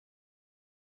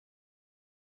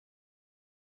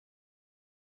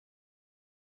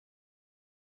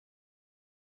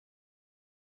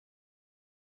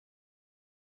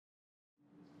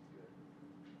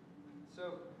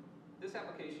this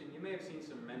application, you may have seen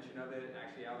some mention of it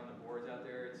actually out on the boards out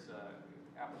there. It's an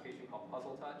application called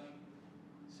Puzzle Touch.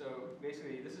 So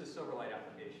basically, this is a Silverlight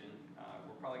application.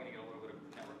 We're probably going to get a little bit of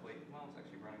network late. Well, it's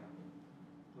actually running a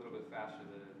little bit faster.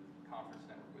 The conference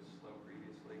network was slow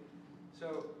previously.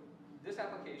 So this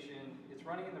application, it's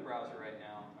running in the browser right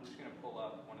now. I'm just going to pull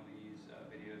up one of these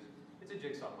videos. It's a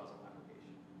jigsaw puzzle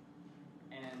application.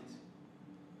 And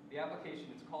the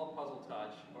application, it's called Puzzle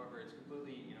Touch. However, it's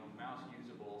completely mouse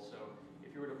usable. So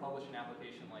if you were to publish an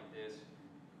application like this,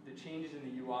 the changes in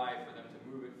the UI for them to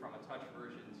move it from a touch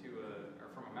version to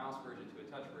or from a mouse version to a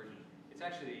touch version, it's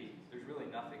actually, there's really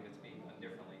nothing that's being done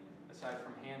differently, aside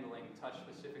from handling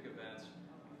touch-specific events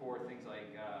for things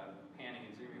like panning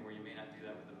and zooming, where you may not do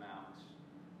that with the mouse.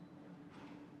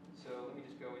 So let me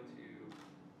just go into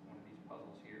one of these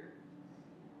puzzles here.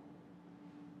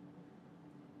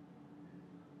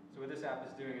 So what this app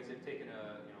is doing is they've taken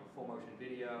a full motion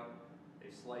video,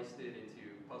 they've sliced it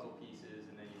into puzzle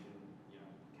pieces, and then you can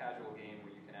casual game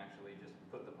where you can actually just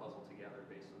put the puzzle together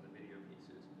based on the video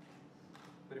pieces.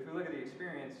 But if we look at the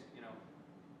experience,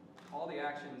 all the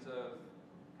actions of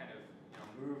kind of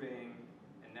moving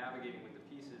and navigating with the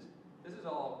pieces, this is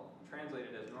all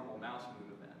translated as normal mouse move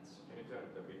events. Can you turn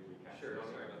the video? Sure,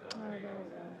 sorry about that. There you go.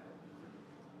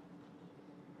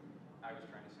 I was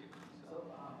trying to see if you saw.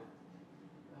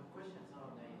 So, questions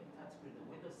on the touch screen. The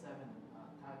Windows 7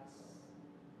 touch is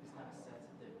not as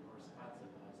sensitive or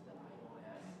responsive as the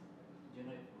iOS. Do you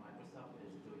know if Microsoft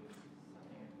is doing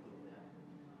something to improve that?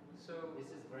 So this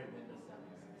is very Windows 7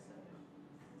 specific.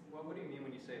 Well, what do you mean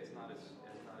when you say it's not as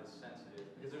sensitive?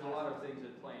 Because there's a lot of things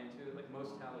that play into it. Like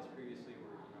most tablets previously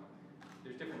were,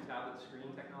 there's different tablet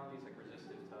screen technologies like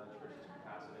resistive touch versus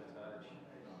capacitive touch.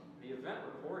 The event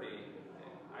reporting,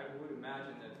 I would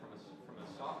imagine that from a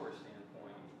software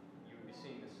standpoint, you would be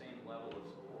seeing the same level of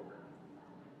support.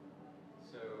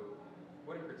 So,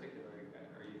 what in particular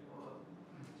are you? Well,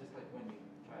 just like when you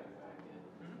try to crack it,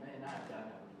 and I've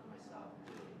done it myself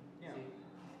too. Yeah. See,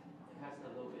 it has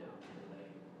a little bit of delay.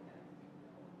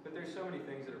 But there's so many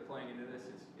things that are playing into this.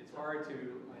 It's hard to.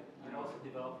 I also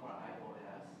developed for iOS.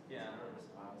 Yeah. It's very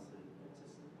responsive. It's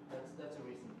just, that's the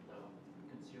reason the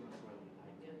consumers really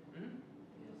like it.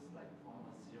 It's like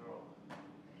almost zero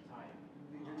time.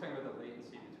 You're talking about the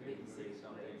latency between moving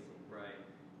something, right?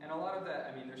 And a lot of that,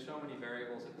 I mean, there's so many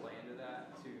variables that play into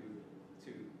that to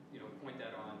point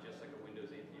that on just like a Windows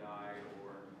API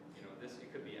or this. It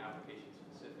could be application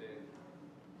specific.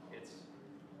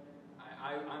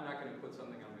 I'm not going to put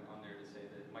something on there to say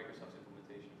that Microsoft's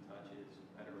implementation of touch is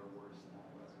better or worse than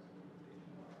iOS's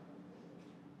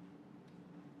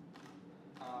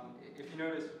implementation. If you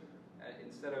notice,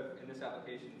 in this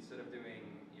application, instead of doing,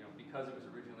 because it was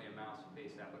originally a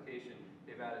mouse-based application,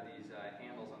 they've added these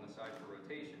handles on the side for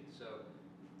rotation. So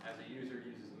as a user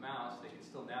uses the mouse, they can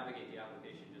still navigate the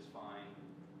application just fine.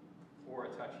 For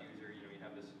a touch user, you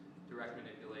have this direct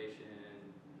manipulation,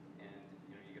 and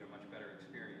you get a much better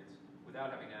experience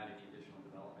without having to add any additional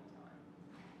development time.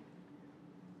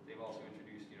 They've also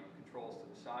introduced, controls to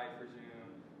the side for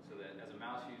zoom, so that as a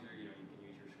mouse user, you can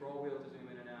use your scroll wheel to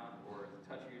zoom in and out, or as a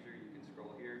touch user, you can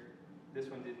scroll here. This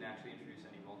one didn't actually introduce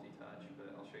any multi-touch,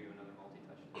 but I'll show you another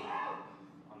multi-touch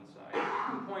on the side.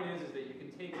 The point is that you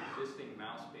can take existing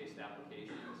mouse-based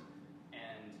applications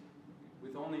and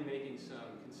with only making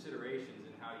some considerations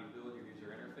in how you build your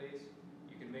user interface,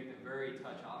 you can make them very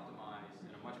touch optimized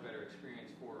and a much better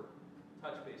experience for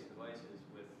touch-based devices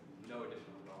with no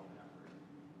additional development effort.